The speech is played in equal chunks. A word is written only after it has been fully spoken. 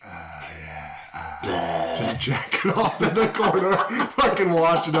just jacking off in the corner, fucking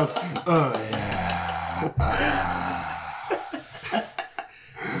watching us. Oh, yeah.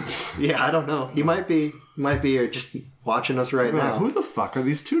 Yeah, I don't know. He might be just watching us right now. Who the fuck are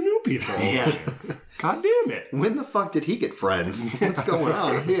these two new people? Yeah. God damn it. When the fuck did he get friends? What's going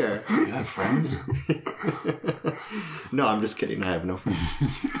on here? You have friends? No, I'm just kidding. I have no friends.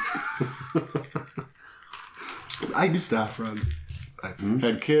 I used to have friends. I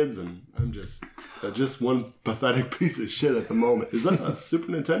had kids, and I'm just one pathetic piece of shit at the moment. Is that a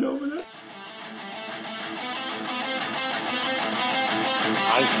Super Nintendo over there?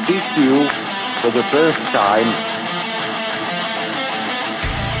 I speak to you for the first time.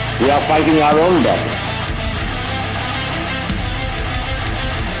 We are fighting our own battle.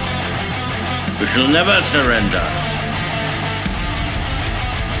 We shall never surrender.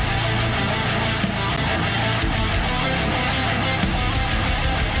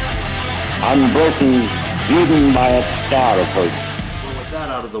 Unbroken even by a star of hope. Well, with that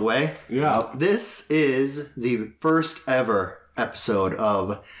out of the way, Yeah. this is the first ever episode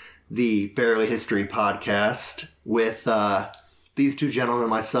of the Barely History podcast with these two gentlemen and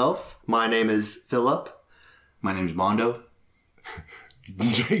myself. My name is Philip. My name's Mondo.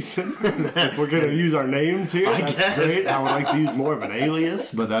 Jason. If we're going to use our names here, I that's guess. great. I would like to use more of an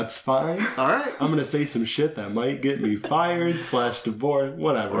alias, but that's fine. All right. I'm going to say some shit that might get me fired, / divorced,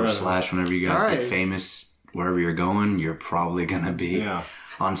 whatever. Or / whenever you guys All right. get famous, wherever you're going, you're probably going to be Yeah.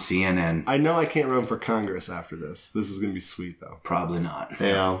 on CNN. I know I can't run for Congress after this. This is going to be sweet, though. Probably not.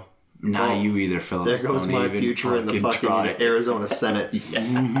 Yeah. Not Well, you either, Philip. There goes Don't my even future in the fucking try. Arizona Senate.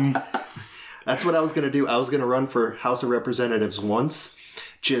 That's what I was going to do. I was going to run for House of Representatives once.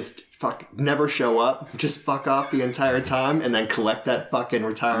 Just never show up. Just fuck off the entire time and then collect that fucking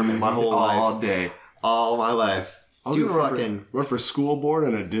retirement my whole All life. day. All my life. I was Do gonna fucking... run for school board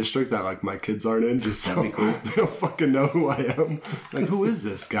in a district that like my kids aren't in, just so That'd be cool. they don't fucking know who I am. Like, who is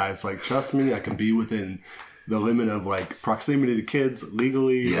this guy? It's like, trust me, I can be within the limit of like proximity to kids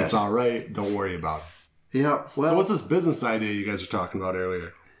legally. Yes. It's all right. Don't worry about it. Yeah, well... So what's this business idea you guys were talking about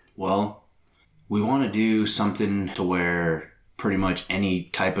earlier? Well, we want to do something to where pretty much any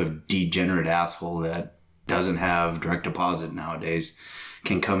type of degenerate asshole that doesn't have direct deposit nowadays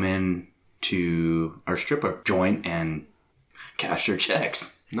can come in to our strip joint and cash their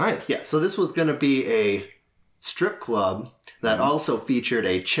checks. Nice. Yeah, so this was going to be a strip club that also featured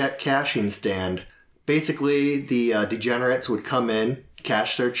a check cashing stand. Basically, the degenerates would come in,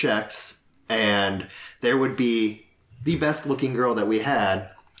 cash their checks, and there would be the best looking girl that we had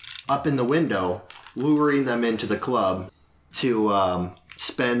up in the window, luring them into the club to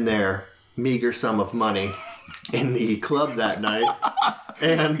spend their meager sum of money in the club that night.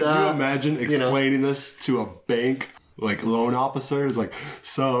 And Can you imagine explaining this to a bank, like loan officers? Like,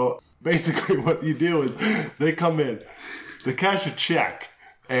 so basically what you do is they come in, they cash a check,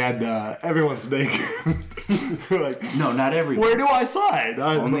 and everyone's naked. They're like, No, not everyone. where do I sign?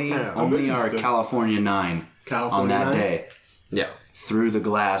 Only our interested. California 9 California on that 9? day. yeah, Through the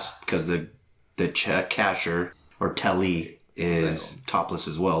glass, because the check casher or telly is topless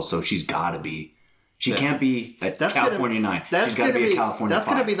as well, so she's got to be. She can't be a California 9. She's got to be a California 5. That's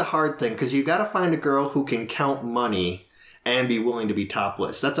going to be the hard thing, because you got to find a girl who can count money and be willing to be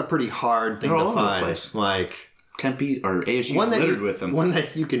topless. That's a pretty hard thing They're to all over the find. place. Like Tempe or ASU one that littered with them. one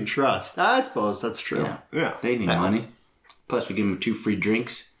that you can trust. I suppose that's true. Yeah. Yeah. They need money. Plus, we give them 2 free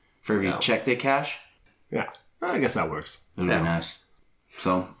drinks for every check they cash. Yeah. I guess that works. It would be nice.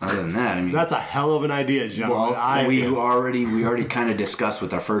 So, other than that, I mean, That's a hell of an idea, gentlemen. well, we already kind of discussed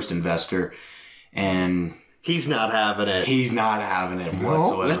with our first investor, and He's not having it. he's not having it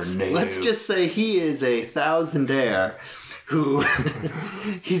whatsoever. Let's just say he is a thousandaire who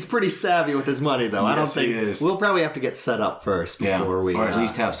he's pretty savvy with his money, though. I don't Yes, he think is. we'll probably have to get set up first before we or at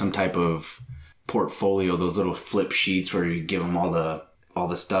least have some type of portfolio, those little flip sheets where you give them all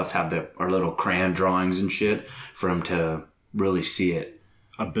the stuff, have our little crayon drawings and shit for them to really see it.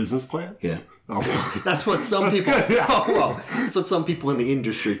 A business plan? Yeah. Oh. That's what some people. good, yeah. Oh, well, that's what some people in the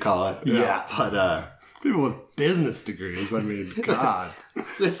industry call it. Yeah. But People with business degrees. I mean, God.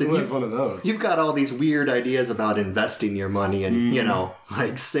 listen, Who has one of those? you've got all these weird ideas about investing your money and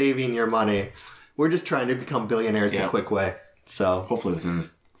like saving your money. We're just trying to become billionaires the quick way. So Hopefully within the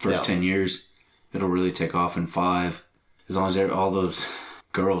first 10 years, it'll really take off in 5. As long as all those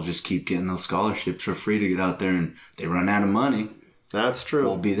girls just keep getting those scholarships for free to get out there, and if they run out of money, that's true.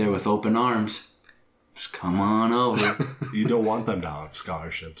 we'll be there with open arms. Just come on over. You don't want them to have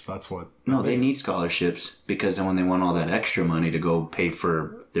scholarships. That's what. No, they need scholarships because then when they want all that extra money to go pay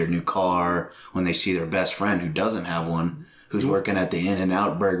for their new car, when they see their best friend who doesn't have one who's working at the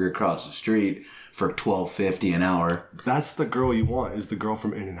In-N-Out Burger across the street for $12.50 an hour. That's the girl you want, is the girl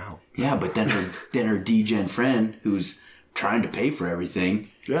from In-N-Out. Yeah, but then her D-Gen friend who's trying to pay for everything.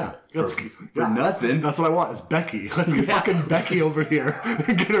 Yeah. For nothing. That's what I want, is Becky. Let's get fucking Becky over here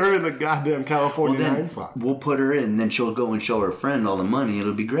and get her in the goddamn California 9 slot. We'll put her in, then she'll go and show her friend all the money.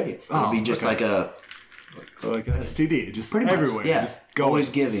 It'll be great. It'll be just like a STD, just pretty everywhere. Much, yeah. Just go always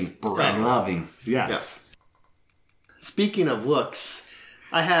giving and loving. Yes. Yeah. Speaking of looks,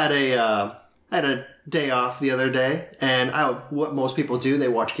 I had a day off the other day, and what most people do, they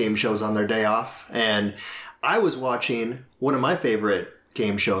watch game shows on their day off, and I was watching one of my favorite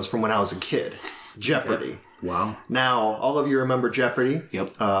game shows from when I was a kid, Jeopardy. Wow. Now, all of you remember Jeopardy?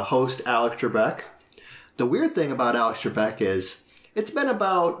 Yep. Host Alex Trebek. The weird thing about Alex Trebek is it's been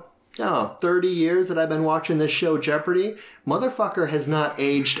about 30 years that I've been watching this show, Jeopardy. Motherfucker has not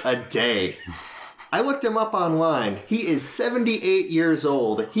aged a day. I looked him up online. He is 78 years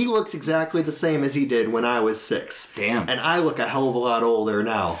old. He looks exactly the same as he did when I was 6. Damn. And I look a hell of a lot older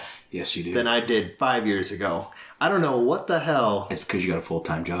now Yes, you do. than I did 5 years ago. I don't know what the hell. It's because you got a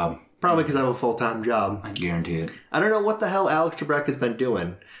full-time job. Probably because I have a full-time job. I guarantee it. I don't know what the hell Alex Trebek has been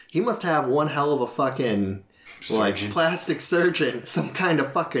doing. He must have one hell of a fucking Surgeon. plastic surgeon, some kind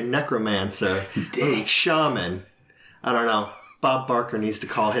of fucking necromancer, Dang. shaman. I don't know. Bob Barker needs to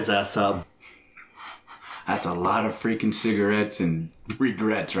call his ass up. That's a lot of freaking cigarettes and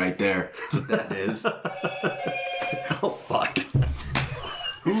regrets right there. That's what that is. Oh fuck.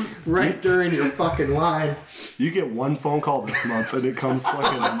 Right during your fucking line. You get one phone call this month and it comes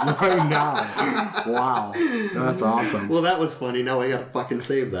fucking right now. Wow. That's awesome. Well, that was funny. Now I gotta fucking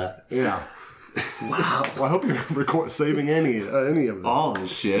save that. Yeah. Wow. Well, I hope you're saving any of this. All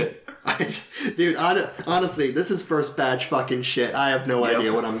this shit. Dude, honestly, this is first batch fucking shit. I have no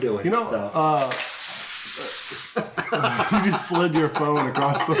idea what I'm doing. You know, you just slid your phone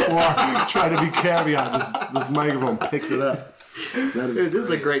across the floor trying to be caveat. This microphone picked it up. Dude, this is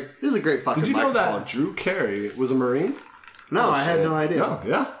a great fucking Did you know microphone. that Drew Carey was a Marine? No, I had no idea. No,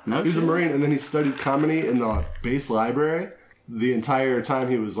 yeah. No he was a shit. Marine, and then he studied comedy in the base library. The entire time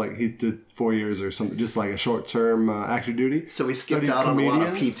he was he did 4 years or something, just like a short-term active duty. So we skipped Studied out on a lot of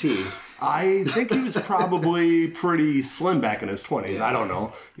comedians. PT. I think he was probably pretty slim back in his 20s. I don't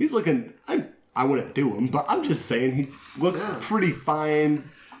know. He's looking... I wouldn't do him, but I'm just saying he looks pretty fine.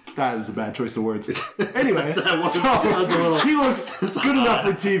 That was a bad choice of words. Anyway, he looks good enough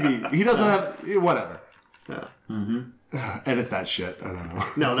for TV. He doesn't have... Whatever. Yeah. Edit that shit. I don't know.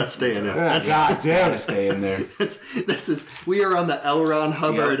 No, that's staying in. That's God damn Gotta it. stay in there. we are on the L. Ron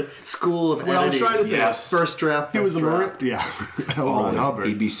Hubbard School of Well, I was Editing. trying to say, Yes. First draft. he was a best Marine. draft. Yeah. L. Ron Hubbard.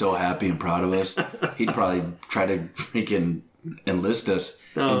 He'd be so happy and proud of us. He'd probably try to freaking enlist us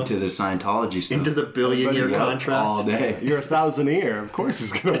into the Scientology stuff. Into the billion-year Yep, contract. all day. You're a $1,000-a-year. Of course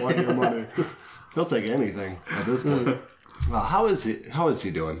he's going to want your money. He'll take anything at this point. Well, how is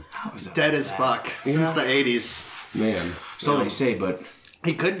he doing? Dead as fuck since the 80s. Man. So they say, but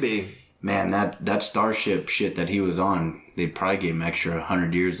He could be. man, that Starship shit that he was on, they probably gave him extra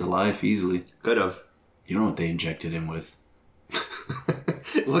 100 years of life easily. Could have. You know what they injected him with?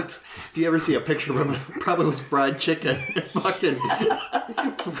 It looked. If you ever see a picture of him, it probably was fried chicken, fucking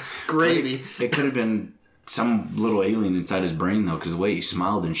gravy. It could have been some little alien inside his brain though, because the way he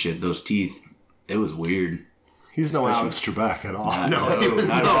smiled and shit, those teeth, it was weird. He's no Alex Trebek at all. No, he was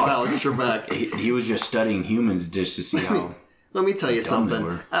not no at all. Alex Trebek. He was just studying humans just to see how. Let me tell you Dumb they something.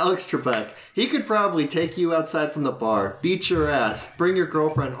 were. Alex Trebek, he could probably take you outside from the bar, beat your ass, bring your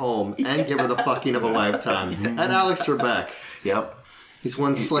girlfriend home, and give her the fucking of a lifetime. And Alex Trebek, Yep. he's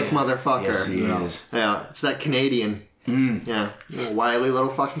one slick motherfucker. Yes, he is. Yeah, it's that Canadian. Yeah, little wily little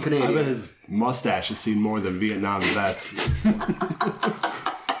fucking I bet Canadian. his mustache has seen more than Vietnam vets.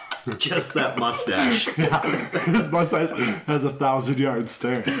 Just that mustache. His mustache has 1,000-yard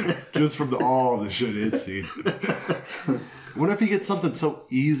stare just from all the shit it's seen. What if he gets something so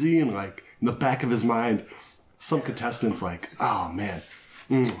easy and like in the back of his mind, some contestant's like, "Oh man,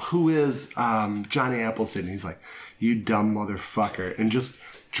 who is Johnny Appleseed?" And he's like, "You dumb motherfucker," and just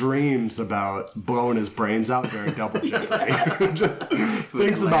dreams about blowing his brains out during Double Jeopardy. Just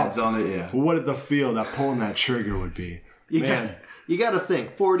thinks about Lands on it, yeah. what did the feel that pulling that trigger would be. Man. You got to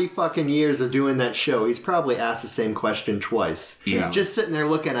think, 40 fucking years of doing that show, he's probably asked the same question twice. Yeah. He's just sitting there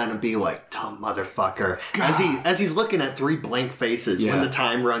looking at him, be like, "Dumb motherfucker," as he's looking at 3 blank faces when Yeah. the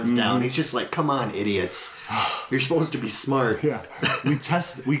time runs down. He's just like, "Come on, idiots! You're supposed to be smart." Yeah,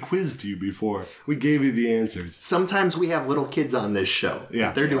 we quizzed you before. We gave you the answers. Sometimes we have little kids on this show.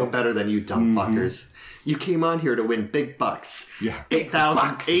 Yeah. They're doing better than you, dumb fuckers. You came on here to win big bucks. Yeah.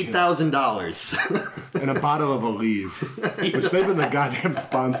 $8,000. And a bottle of Aleve, which they've been the goddamn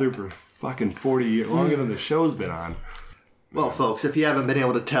sponsor for fucking 40 years, longer than the show's been on. Well, folks, if you haven't been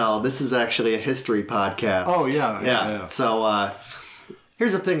able to tell, this is actually a history podcast. Oh, yeah. So,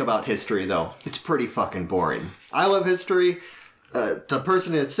 here's the thing about history, though. It's pretty fucking boring. I love history. The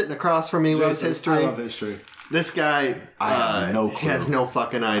person that's sitting across from me loves history. I love history. This guy I have no clue. has no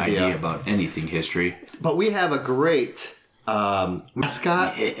fucking idea about anything history. But we have a great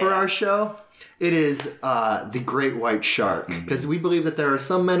mascot for our show. It is the Great White Shark. Because we believe that there are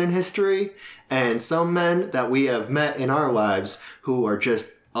some men in history and some men that we have met in our lives who are just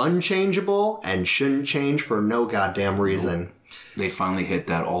unchangeable and shouldn't change for no goddamn reason. They finally hit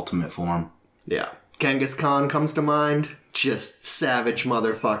that ultimate form. Yeah. Genghis Khan comes to mind. Just savage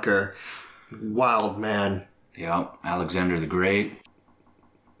motherfucker. Wild man. Yeah, Alexander the Great.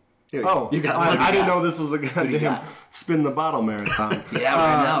 Here, Oh, you got I didn't know this was a goddamn spin the bottle marathon. Yeah,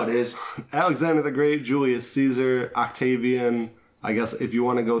 right now it is. Alexander the Great, Julius Caesar, Octavian. I guess if you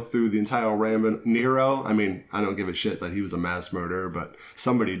want to go through the entire rambit, Nero. I mean, I don't give a shit that he was a mass murderer, but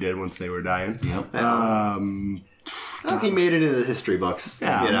somebody did once they were dying. Yep. He made it into the history books.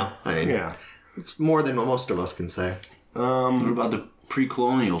 Yeah. You know, I mean, Yeah. it's more than most of us can say. What about the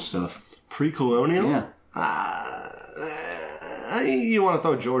pre-colonial stuff? Pre-colonial? Yeah. You want to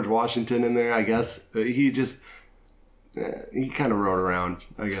throw George Washington in there, I guess. He just... he kind of rode around,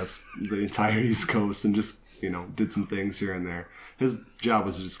 I guess, the entire East Coast and just, did some things here and there. His job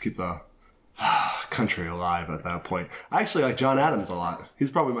was to just keep the country alive at that point. I actually like John Adams a lot. He's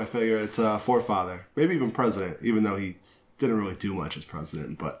probably my favorite forefather. Maybe even president, even though he didn't really do much as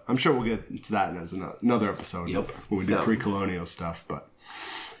president. But I'm sure we'll get to that as another episode when we do pre-colonial stuff. But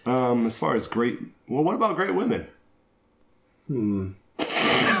as far as great... Well, what about great women?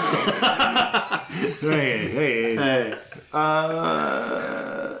 Hey.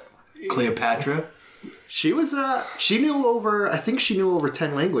 Cleopatra? She was, she knew over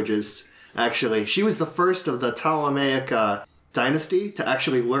 10 languages, actually. She was the first of the Ptolemaic dynasty to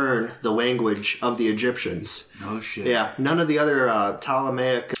actually learn the language of the Egyptians. Oh, shit. Yeah, none of the other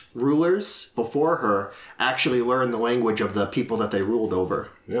Ptolemaic rulers before her actually learned the language of the people that they ruled over.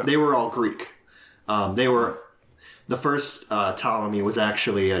 Yeah. They were all Greek. The first Ptolemy was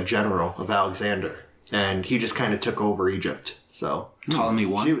actually a general of Alexander, and he just kind of took over Egypt. So Ptolemy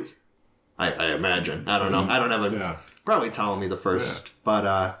one? she was... I imagine. I don't know. I don't have a... Yeah. Probably Ptolemy the first.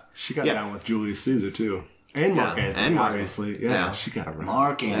 But, She got down with Julius Caesar, too. And Mark Antony, and Mark obviously. Yeah. She got around.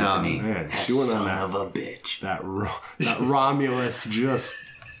 Mark Antony. Man, that she went on son that. of a bitch. That Romulus just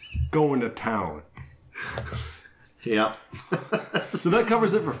going to town. yeah. So that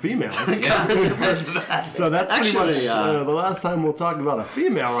covers it for females. So that's pretty Actually, much the last time we'll talk about a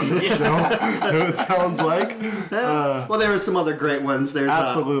female on this show. It sounds like. Well, there were some other great ones. There's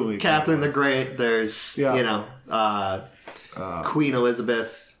Absolutely. Catherine the Great. There's, Queen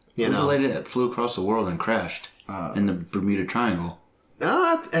Elizabeth. Who's the lady that flew across the world and crashed in the Bermuda Triangle?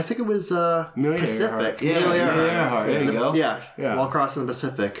 I think it was Amelia Pacific. Earhart. Yeah, Amelia Earhart. Amelia Earhart. There you go. Yeah, while crossing the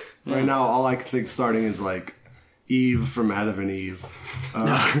Pacific. Right now, all I can think starting is like Eve from Adam and Eve.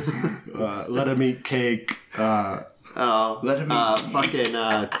 Let him eat cake. Let him eat Fucking,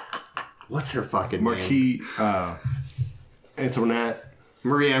 what's her fucking name? Marquis Antoinette.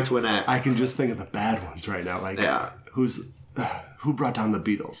 Marie Antoinette. I can just think of the bad ones right now. Like, who brought down the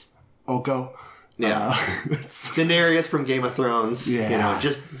Beatles? Oko? Yeah. Daenerys from Game of Thrones. Yeah.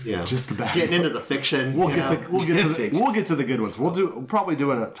 Just the bad getting ones. into the fiction. We'll get to the good ones. We'll probably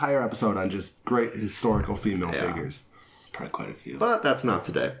do an entire episode on just great historical female figures. Probably quite a few. But that's not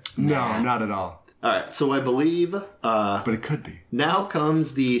today. No, not at all. All right, so I believe But it could be. now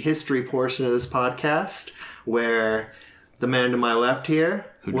comes the history portion of this podcast where the man to my left here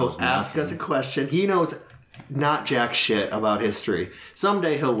will knows ask nothing. us a question. He knows not jack shit about history.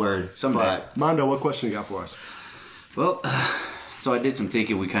 Someday he'll learn. Someday. But Mondo, what question you got for us? Well, so I did some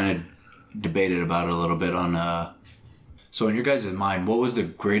thinking. We kind of debated about it a little bit on... So in your guys' mind, what was the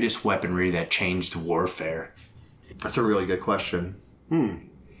greatest weaponry that changed warfare? that's a really good question.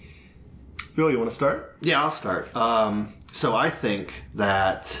 Phil, you want to start? Yeah, I'll start. So I think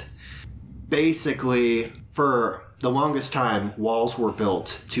that basically for the longest time, walls were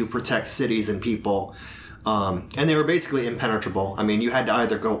built to protect cities and people. And they were basically impenetrable. I mean, you had to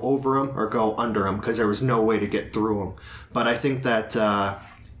either go over them or go under them because there was no way to get through them. But I think that,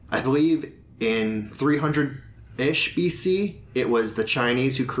 I believe in 300-ish BC, it was the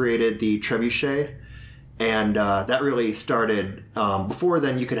Chinese who created the trebuchet. And that really started, before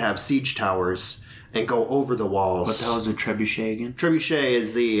then you could have siege towers and go over the walls. What the hell is a trebuchet again? Trebuchet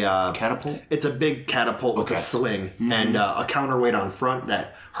is the Catapult? It's a big catapult with a sling and a counterweight on front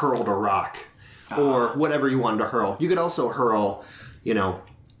that hurled a rock or whatever you wanted to hurl. You could also hurl,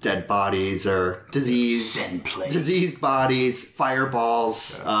 dead bodies or diseased bodies,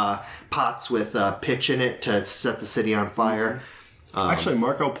 fireballs, pots with pitch in it to set the city on fire. Actually,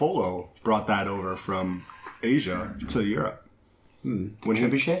 Marco Polo brought that over from Asia to Europe. When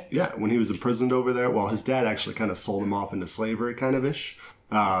Trebuchet? When he was imprisoned over there. Well, his dad actually kind of sold him off into slavery, kind of ish.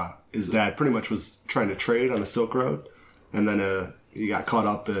 His dad pretty much was trying to trade on the Silk Road, and then he got caught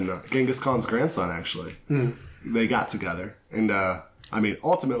up in Genghis Khan's grandson. Actually, they got together, and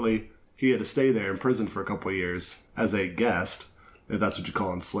ultimately he had to stay there in prison for a couple of years as a guest, if that's what you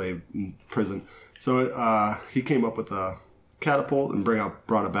call enslaved in prison. So he came up with a catapult and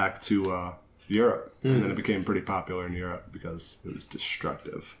brought it back to Europe. And then it became pretty popular in Europe because it was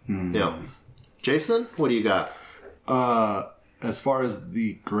destructive. Yeah. Jason, what do you got? As far as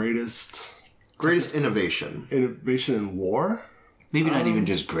the greatest innovation in war? Maybe not even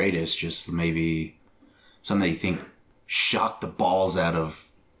just greatest, just maybe something that you think shocked the balls out of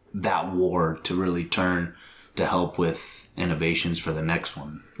that war to really turn to help with innovations for the next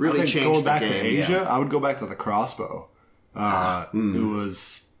one. Really changed going the back game. to Asia, I would go back to the crossbow. It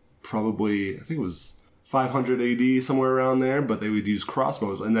was probably, I think it was 500 AD, somewhere around there, but they would use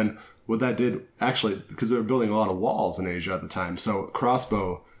crossbows. And then what that did, actually, because they were building a lot of walls in Asia at the time, so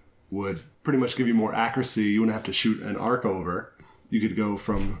crossbow would pretty much give you more accuracy. You wouldn't have to shoot an arc over. You could go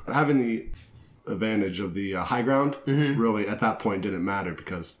from having the advantage of the high ground, really, at that point didn't matter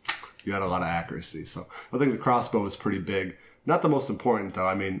because you had a lot of accuracy. So I think the crossbow was pretty big. Not the most important, though.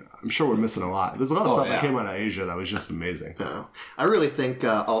 I'm sure we're missing a lot. There's a lot of stuff that came out of Asia that was just amazing. Yeah. I really think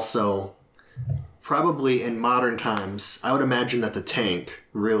also, probably in modern times, I would imagine that the tank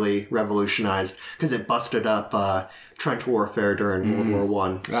really revolutionized because it busted up trench warfare during World War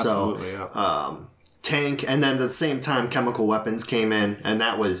One. Absolutely, tank, and then at the same time, chemical weapons came in, and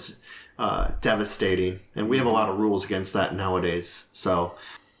that was devastating. And we have a lot of rules against that nowadays. So,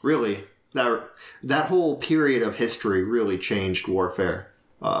 really, that whole period of history really changed warfare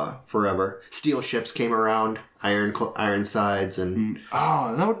forever. Steel ships came around, iron sides, and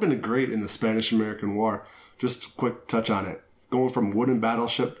that would have been great in the Spanish-American War. Just a quick touch on it. Going from wooden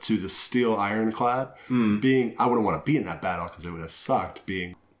battleship to the steel ironclad. I wouldn't want to be in that battle because it would have sucked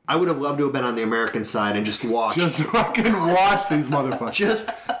being... I would have loved to have been on the American side and just watch. Just fucking watch these motherfuckers.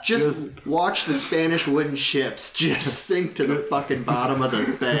 Just watch the Spanish wooden ships just sink to the fucking bottom of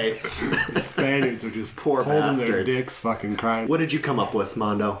the bay. The Spaniards are just Poor holding their bastards. dicks fucking crying. What did you come up with,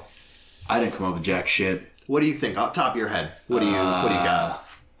 Mondo? I didn't come up with jack shit. What do you think? Off top of your head. What do you got?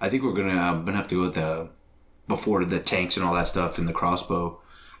 I think we're gonna have to go with the before the tanks and all that stuff and the crossbow.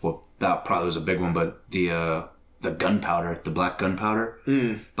 Well, that probably was a big one, but the gunpowder, the black gunpowder,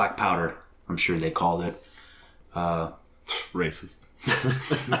 black powder. I'm sure they called it. Racist.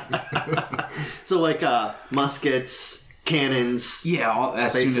 So like muskets, cannons. Yeah,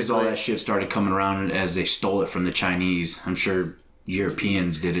 as soon as all basically. that shit started coming around, as they stole it from the Chinese, I'm sure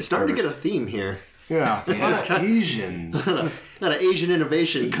Europeans did it Starting first. to get a theme here. Yeah. Asian. Got an Asian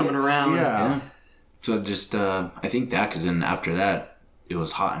innovation coming around. Yeah. So just, I think that, because then after that, it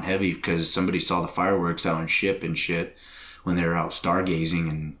was hot and heavy because somebody saw the fireworks out on ship and shit when they were out stargazing,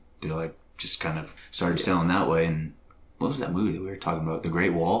 and they like just kind of started selling that way. And what was that movie that we were talking about? The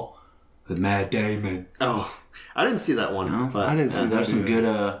Great Wall with Matt Damon. Oh, I didn't see that one. No? But I didn't see that. There's some good,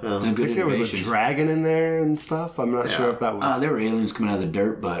 some I good think there was a innovations. dragon in there and stuff. I'm not sure if that was... There were aliens coming out of the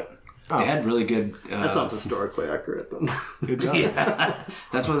dirt, but they had really good... that sounds historically accurate then. It does. yeah,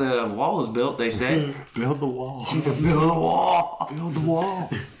 that's where the wall was built, they say. Build the wall. Build a wall. Build the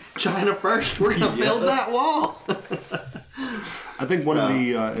wall. China first. We're gonna build that wall. I think one of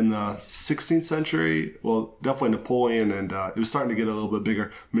the in the 16th century, well, definitely Napoleon, and it was starting to get a little bit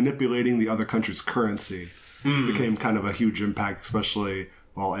bigger. Manipulating the other country's currency became kind of a huge impact, especially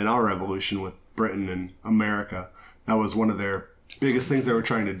in our revolution with Britain and America. That was one of their biggest things they were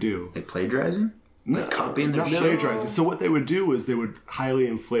trying to do. Like plagiarizing? Like copying their Not shit? plagiarizing. So what they would do is they would highly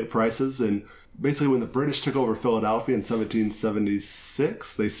inflate prices, and basically when the British took over Philadelphia in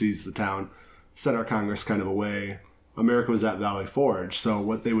 1776, they seized the town, sent our Congress kind of away. America was at Valley Forge, so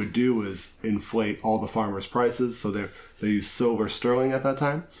what they would do is inflate all the farmers' prices. So they used silver sterling at that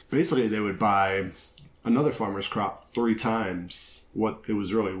time. Basically, they would buy another farmer's crop 3 times what it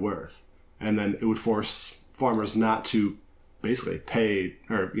was really worth, and then it would force farmers not to basically pay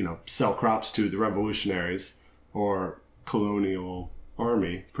or sell crops to the revolutionaries or colonial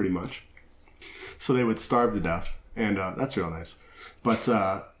army, pretty much. So they would starve to death, and that's real nice. But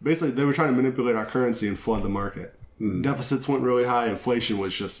basically, they were trying to manipulate our currency and flood the market. Deficits went really high. Inflation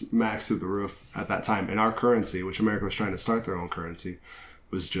was just maxed through the roof at that time. And our currency, which America was trying to start their own currency,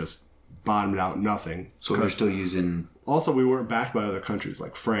 was just bottomed out nothing. So we're still using... Also, we weren't backed by other countries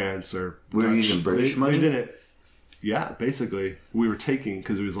like France or... We were using British money? They didn't... Yeah, basically. We were taking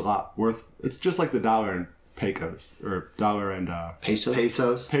because it was a lot worth... It's just like the dollar and pecos. Or dollar and...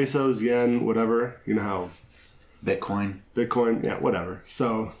 Pesos? Pesos, yen, whatever. You know how... Bitcoin, yeah, whatever.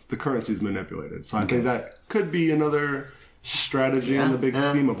 So the currency's manipulated. So I think that could be another strategy in the big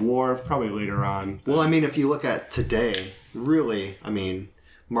scheme of war, probably later on. Well, I mean, if you look at today, really, I mean,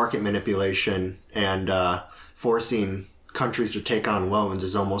 market manipulation and forcing countries to take on loans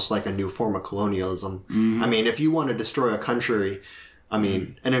is almost like a new form of colonialism. I mean, if you want to destroy a country, I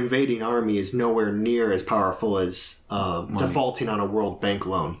mean, an invading army is nowhere near as powerful as defaulting on a World Bank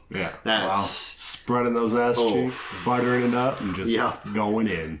loan. Yeah. That's... Spreading those ass cheeks, buttering it up, and just going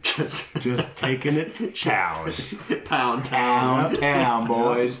in. Just taking it pound town,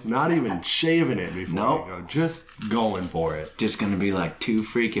 boys. Not even shaving it before you go. Just going for it. Just gonna be like 2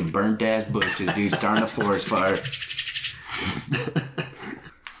 freaking burnt ass bushes, dude, starting a forest fire.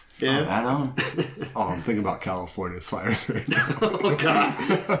 Yeah. Right on. Oh, I'm thinking about California's fires right now. Oh,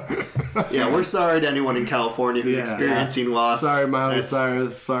 God. Yeah, we're sorry to anyone in California who's experiencing loss. Sorry, Miley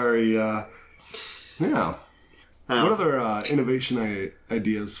Cyrus. Sorry. Yeah. What other innovation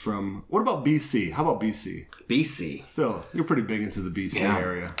ideas from... What about BC? How about BC? BC. Phil, you're pretty big into the BC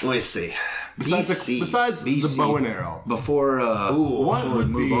area. Let me see. Besides BC. the bow and arrow. Before we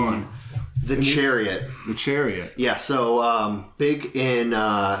move on. The chariot. The chariot. Yeah, so big in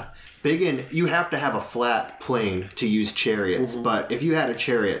you have to have a flat plane to use chariots, but if you had a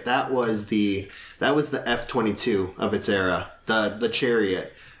chariot, that was the F-22 of its era. The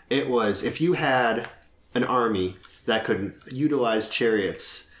chariot. It was, if you had an army that could utilize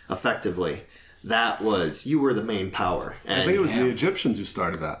chariots effectively, you were the main power. And I think it was the Egyptians who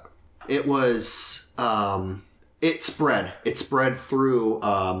started that. it was it spread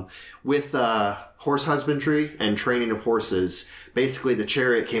through with horse husbandry and training of horses. Basically, the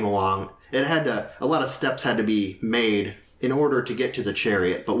chariot came along. A lot of steps had to be made in order to get to the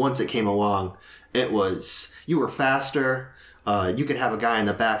chariot, but once it came along, you were faster. You could have a guy in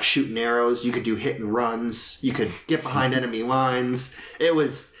the back shooting arrows. You could do hit and runs. You could get behind enemy lines.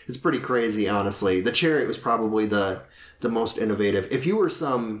 It's pretty crazy, honestly. The chariot was probably the most innovative. If you were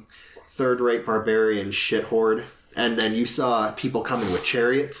some third-rate barbarian shit horde, and then you saw people coming with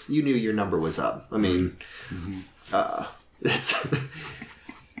chariots, you knew your number was up. I mean,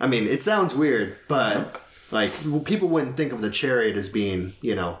 it sounds weird, but like people wouldn't think of the chariot as being,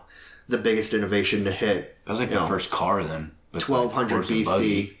 the biggest innovation to hit. That's like the first car then. 1200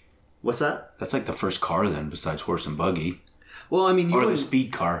 BC. What's that? That's like the first car then, besides horse and buggy. Well, I mean, or the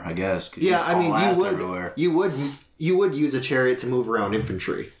speed car, I guess. Yeah, I mean, you would use a chariot to move around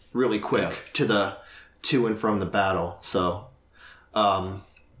infantry really quick to and from the battle. So,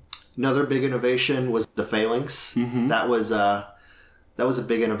 another big innovation was the phalanx. Mm-hmm. That was a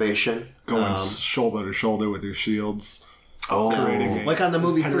big innovation. Going shoulder to shoulder with your shields. Oh, like on the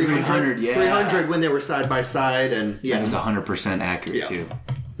movie 300, 300 when they were side by side, and that was 100% accurate too.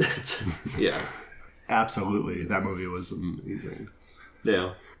 Yeah, absolutely. That movie was amazing.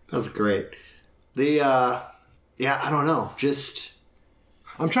 Yeah, that was great. I don't know.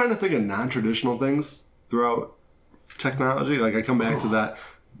 I'm trying to think of non-traditional things throughout technology. Like I come back to that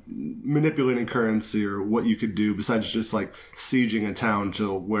manipulating currency or what you could do besides just like sieging a town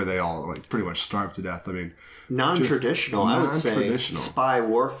to where they all like pretty much starve to death. I mean, non-traditional. I would say spy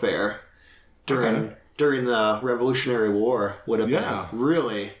warfare during the Revolutionary War would have been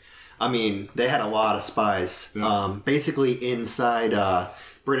really. I mean, they had a lot of spies, basically inside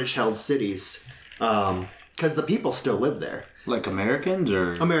British-held cities, because the people still live there. Like Americans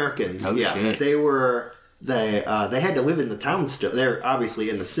or Americans? Oh, yeah, shit. They had to live in the town still. They're obviously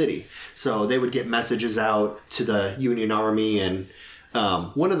in the city, so they would get messages out to the Union Army, and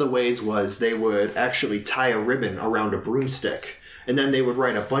one of the ways was they would actually tie a ribbon around a broomstick, and then they would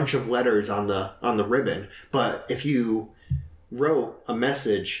write a bunch of letters on the ribbon. But if you wrote a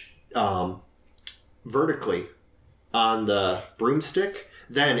message vertically on the broomstick,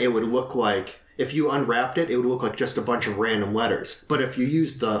 then it would look like, if you unwrapped it, it would look like just a bunch of random letters. But if you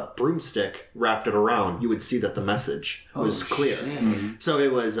used the broomstick, wrapped it around, you would see that the message was clear. Shit. So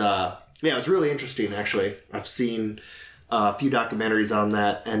it was, it was really interesting, actually. I've seen a few documentaries on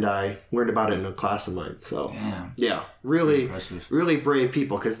that, and I learned about it in a class of mine. So, really brave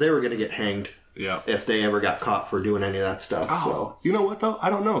people, because they were going to get hanged if they ever got caught for doing any of that stuff. Oh, so. You know what, though?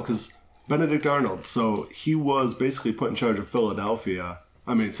 I don't know, because Benedict Arnold. So he was basically put in charge of Philadelphia.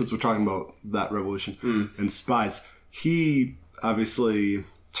 I mean, since we're talking about that revolution and spies, he obviously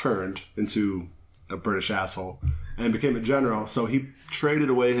turned into a British asshole and became a general. So he traded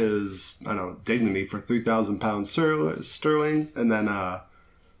away his, dignity for 3,000 pounds sterling, and then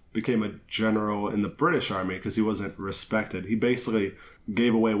became a general in the British Army because he wasn't respected. He basically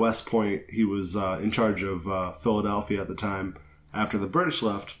gave away West Point. He was in charge of Philadelphia at the time after the British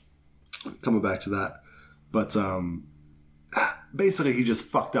left. Coming back to that. But basically he just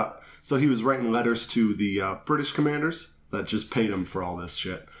fucked up. So he was writing letters to the British commanders that just paid him for all this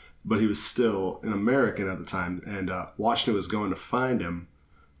shit. But he was still an American at the time, and Washington was going to find him.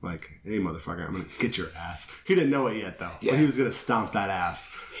 Like, hey, motherfucker, I'm going to get your ass. He didn't know it yet, though. Yeah. But he was going to stomp that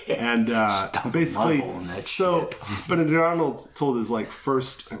ass. And basically, so Benedict Arnold told his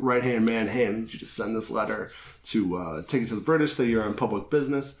first right-hand man, hey, I need you to send this letter to take it to the British, say you're on public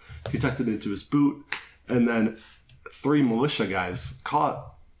business. He tucked it into his boot, and then 3 militia guys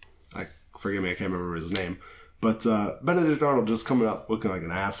caught, forgive me, I can't remember his name, but Benedict Arnold just coming up looking like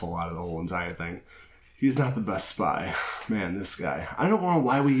an asshole out of the whole entire thing. He's not the best spy. Man, this guy. I don't know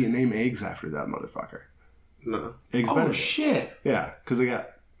why we name eggs after that motherfucker. No. Eggs Benedict. Shit. Yeah, because they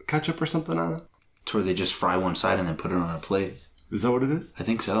got ketchup or something on it. It's where they just fry one side and then put it on a plate. Is that what it is? I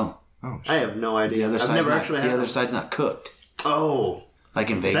think so. Oh, shit. I have no idea. The other side's not cooked. Oh.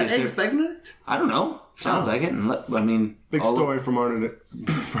 Like in Is Vegas. that eggs Benedict? I don't know. Sounds like it. And big story from Arnold.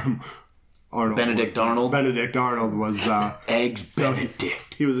 Benedict Arnold. Benedict Arnold was Eggs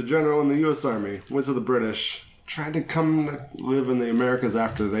Benedict. He was a general in the U.S. Army. Went to the British. Tried to come live in the Americas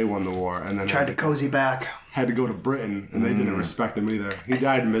after they won the war, and then Tried to cozy back. Had to go to Britain, and they didn't respect him either. He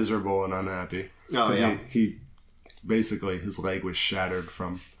died miserable and unhappy. Oh yeah. He basically his leg was shattered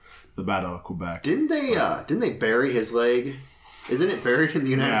from the Battle of Quebec. Didn't they bury his leg? Isn't it buried in the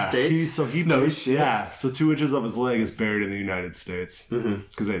United States? He knows shit. Yeah, so 2 inches of his leg is buried in the United States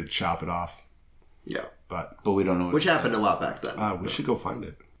because they had to chop it off. Yeah, but we don't know which happened a lot back then. We should go find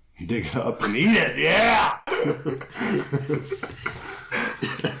it, dig it up, and eat it. Yeah.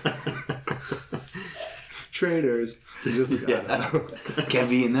 Traitors. Can't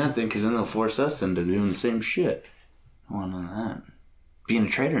be eating that thing because then they'll force us into doing the same shit. I want none of that. Being a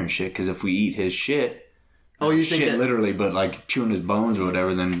traitor and shit, because if we eat his shit, you shit think literally, but chewing his bones or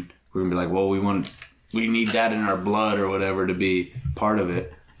whatever, then we're gonna be like, well, we need that in our blood or whatever to be part of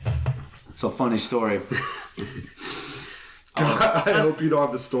it. It's a funny story. I hope you don't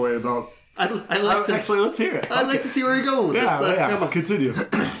have a story about. Actually, let's hear it. I'd like to see where you're going with this. Yeah, continue.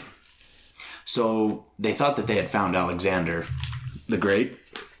 So they thought that they had found Alexander the Great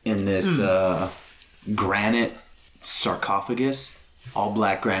in this granite sarcophagus, all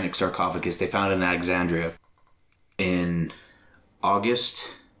black granite sarcophagus. They found it in Alexandria in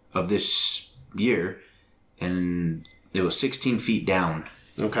August of this year, and it was 16 feet down.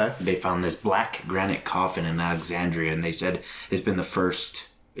 Okay. They found this black granite coffin in Alexandria, and they said it's been the first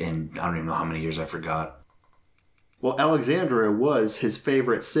in I don't even know how many years, I forgot. Well, Alexandria was his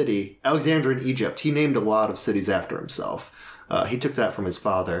favorite city. Alexandria in Egypt. He named a lot of cities after himself. He took that from his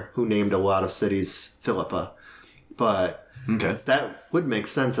father, who named a lot of cities Philippa. But that would make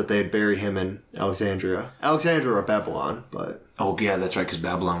sense that they'd bury him in Alexandria. Alexandria or Babylon, but... Oh, yeah, that's right, because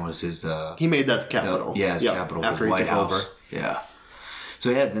Babylon was his... he made that the capital. His capital. After he White took House. Over. Yeah.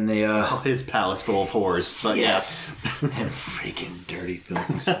 So, yeah, then they... his palace full of whores. But yes. And freaking dirty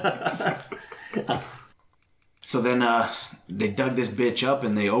filthy. So then they dug this bitch up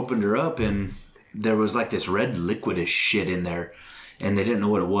and they opened her up and there was this red liquidish shit in there and they didn't know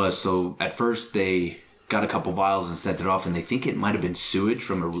what it was. So at first they got a couple vials and sent it off and they think it might have been sewage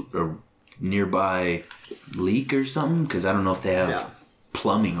from a nearby leak or something because I don't know if they have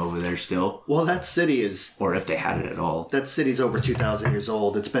plumbing over there still. Well, that city is... Or if they had it at all. That city's over 2,000 years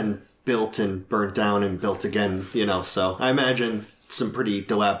old. It's been built and burnt down and built again, so I imagine... some pretty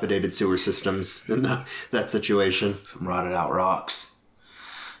dilapidated sewer systems in that situation. Some rotted out rocks.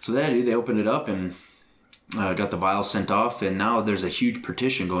 So they opened it up and got the vials sent off, and now there's a huge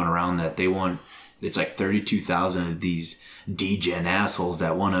petition going around that they want. It's 32,000 of these degen assholes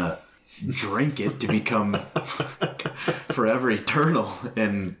that want to drink it to become forever eternal,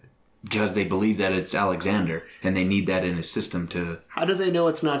 and because they believe that it's Alexander and they need that in his system to. How do they know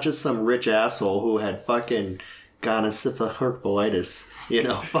it's not just some rich asshole who had fucking gonosyphilis,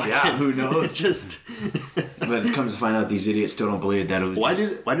 Yeah, who knows? Just. But it comes to find out, these idiots still don't believe that it was.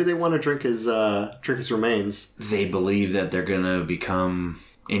 Why do they want to drink his remains? They believe that they're gonna become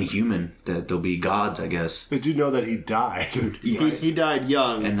inhuman, that they'll be gods, I guess. Did you know that he died? Yes. He died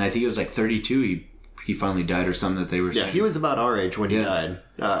young, and I think it was 32. He finally died or something that they were saying. Yeah, he was about our age when he died.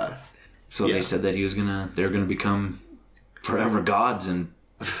 So they said that they're gonna become forever gods, and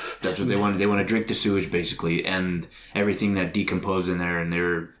that's what they want. They want to drink the sewage basically, and everything that decomposed in there, and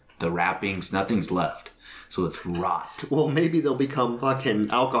the wrappings, nothing's left. So it's rot. Well, maybe they'll become fucking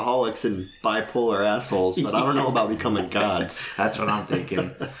alcoholics and bipolar assholes, but I don't know about becoming gods. That's what I'm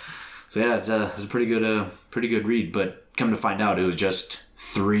thinking. So yeah, it's a pretty good read. But come to find out, it was just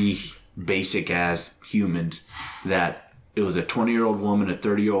 3 basic ass humans. That it was a 20-year-old woman, a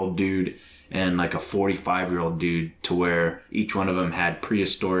 30-year-old dude, and like a 45-year-old dude. To where each one of them had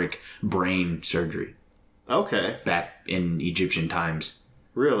prehistoric brain surgery. Okay. Back in Egyptian times.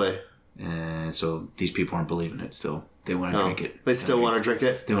 Really? And so these people aren't believing it still. They want to drink it. They still want to drink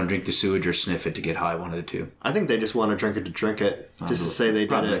it? They want to drink the sewage or sniff it to get high, one of the two. I think they just want to drink it to drink it. Just to say they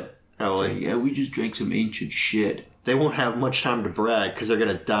did it. Probably. Like, yeah, we just drank some ancient shit. They won't have much time to brag because they're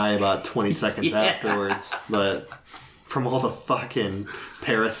going to die about 20 seconds afterwards. But from all the fucking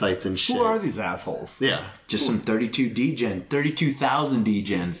parasites and shit. Who are these assholes? Yeah. Just some 32,000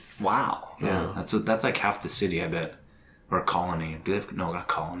 degens. Wow. Yeah, that's like half the city, I bet. Or a colony. Do they have, no, not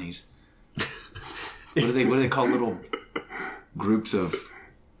colonies. What do they call little groups of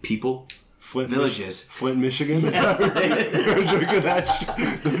people? Villages. Flint, Michigan? They're drinking that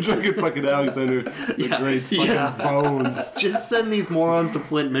shit. They're drinking fucking Alexander the Great's fucking bones. Just send these morons to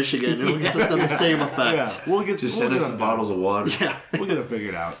Flint, Michigan, and we'll get the same effect. Yeah, Send us some bottles of water. Yeah. We'll get it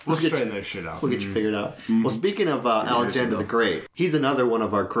figured out. We'll straighten that shit out. We'll get you figured out. Well, speaking of Alexander the Great, he's another one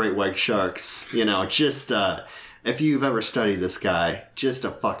of our great white sharks. You know, just if you've ever studied this guy, just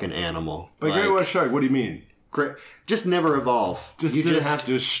a fucking animal. But great white shark, what do you mean? Great, just never evolve. You didn't have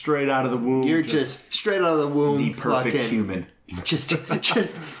to straight out of the womb. You're just straight out of the womb. The perfect fucking, human. Just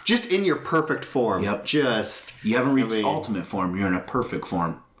in your perfect form. Yep. You haven't reached ultimate form. You're in a perfect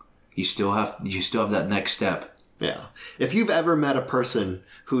form. You still have that next step. Yeah. If you've ever met a person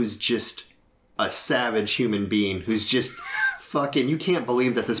who's just a savage human being, who's just fucking, you can't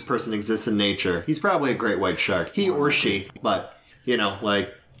believe that this person exists in nature. He's probably a great white shark. He or she. But, you know,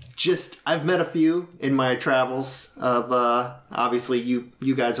 like, I've met a few in my travels of, obviously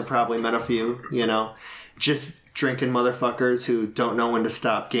you guys have probably met a few, you know, just drinking motherfuckers who don't know when to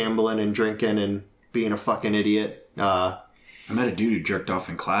stop gambling and drinking and being a fucking idiot. I met a dude who jerked off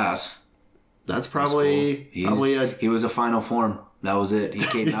in class. That's probably, he was a final form. That was it. He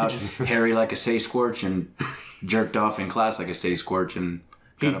came out hairy like a Sasquatch and jerked off in class like a Sasquatch and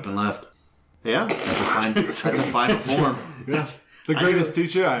got up and left. Yeah. That's a final form. Yeah. The greatest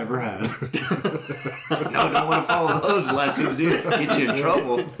teacher I ever had. No, don't want to follow those lessons, dude. Get you in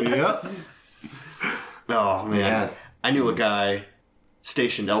trouble. Yep. Oh, man. Yeah. I knew a guy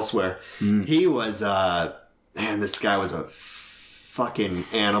stationed elsewhere. He was, this guy was a fucking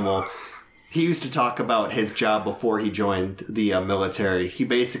animal. He used to talk about his job before he joined the military. He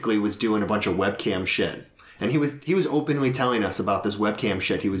basically was doing a bunch of webcam shit. And he was openly telling us about this webcam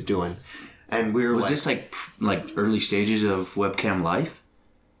shit he was doing. And we were Was this like early stages of webcam life?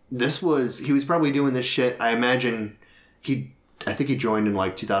 He was probably doing this shit. I imagine I think he joined in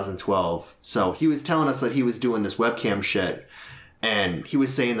like 2012. So he was telling us that he was doing this webcam shit. And he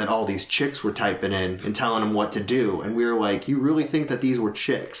was saying that all these chicks were typing in and telling him what to do. And we were like, you really think that these were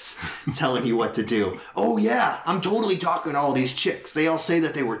chicks telling you what to do? Oh yeah, I'm totally talking to all these chicks. They all say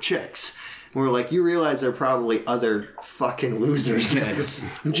that they were chicks. And we're like, you realize they're probably other fucking losers.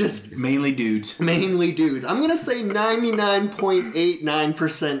 Just mainly dudes. Mainly dudes. I'm going to say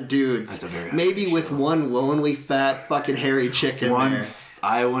 99.89% dudes. That's a very maybe with one lonely, fat, fucking hairy chick in there.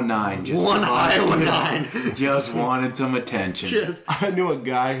 Iowa 9. Iowa 9. Just wanted some attention. I knew a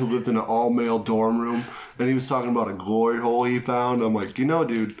guy who lived in an all-male dorm room, and he was talking about a glory hole he found. I'm like,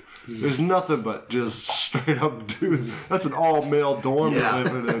 dude, there's nothing but just straight up dudes. That's an all-male dorm you're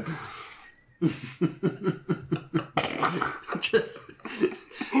living in.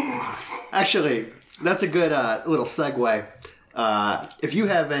 Actually, that's a good little segue. If you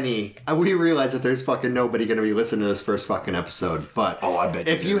have any, we realize that there's fucking nobody going to be listening to this first fucking episode, but I bet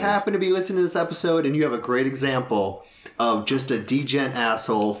if you happen to be listening to this episode and you have a great example of just a degen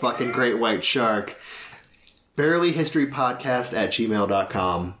asshole, fucking great white shark,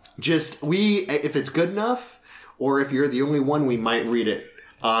 barelyhistorypodcast@gmail.com. If it's good enough, or if you're the only one, we might read it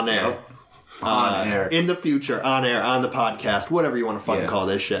on air. Yep. On air. In the future, on air, on the podcast, whatever you want to fucking call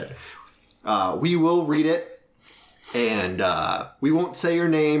this shit. We will read it, and we won't say your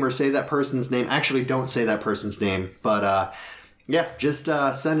name or say that person's name. Actually, don't say that person's name, but just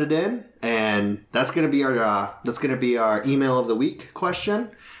send it in, and that's gonna be our email of the week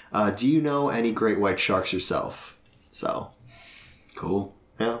question. Do you know any great white sharks yourself? So cool.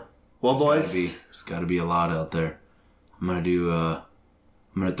 Yeah. Well, boys, there's got to be a lot out there. I'm gonna do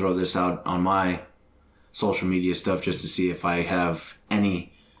I'm going to throw this out on my social media stuff just to see if I have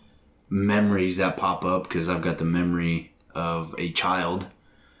any memories that pop up, because I've got the memory of a child,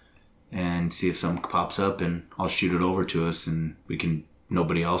 and see if something pops up, and I'll shoot it over to us, and we can,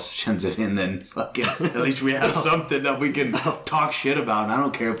 nobody else sends it in, then fucking, at least we have something that we can talk shit about. And I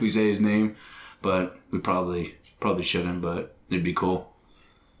don't care if we say his name, but we probably shouldn't, but it'd be cool.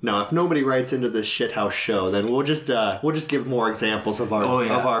 No, if nobody writes into this shithouse show, then we'll just give more examples of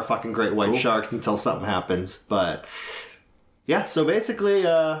our fucking great white sharks until something happens. But yeah, so basically,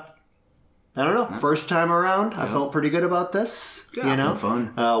 I don't know. First time around, I felt pretty good about this. Yeah, you know,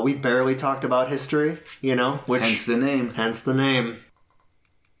 fun. We barely talked about history. You know, which Hence the name.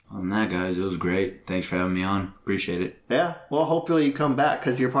 On that, guys, it was great. Thanks for having me on. Appreciate it. Yeah. Well, hopefully you come back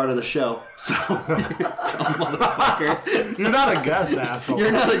because you're part of the show. So, dumb motherfucker. You're not a guest, asshole.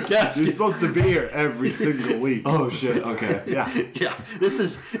 You're not a guest. You're supposed to be here every single week. Oh, shit. Okay. Yeah. Yeah. This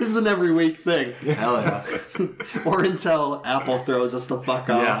is an every week thing. Hell yeah. Or until Apple throws us the fuck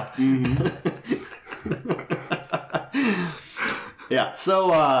off. Yeah. Yeah.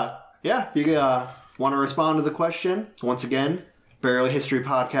 So, if you want to respond to the question, once again,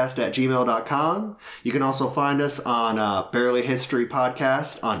 barelyhistorypodcast@gmail.com. You can also find us on Barely History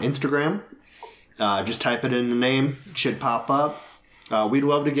Podcast on Instagram. Just type it in the name. It should pop up. We'd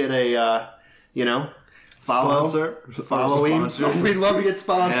love to get a, following. Sponsor. We'd love to get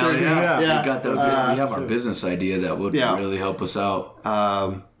sponsors. Yeah. Yeah. We got we have our business idea that would really help us out.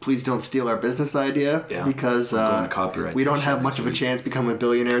 Please don't steal our business idea because we don't have much of a chance becoming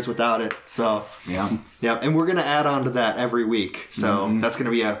billionaires without it. So yeah, and we're gonna add on to that every week. So that's gonna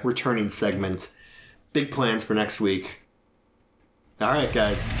be a returning segment. Big plans for next week. All right,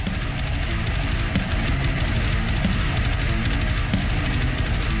 guys.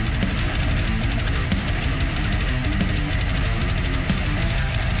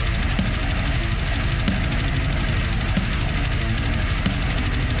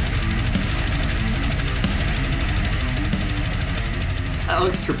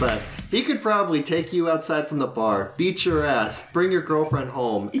 Alex Trebek. He could probably take you outside from the bar, beat your ass, bring your girlfriend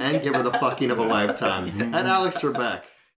home, and give her the fucking of a lifetime. And Alex Trebek.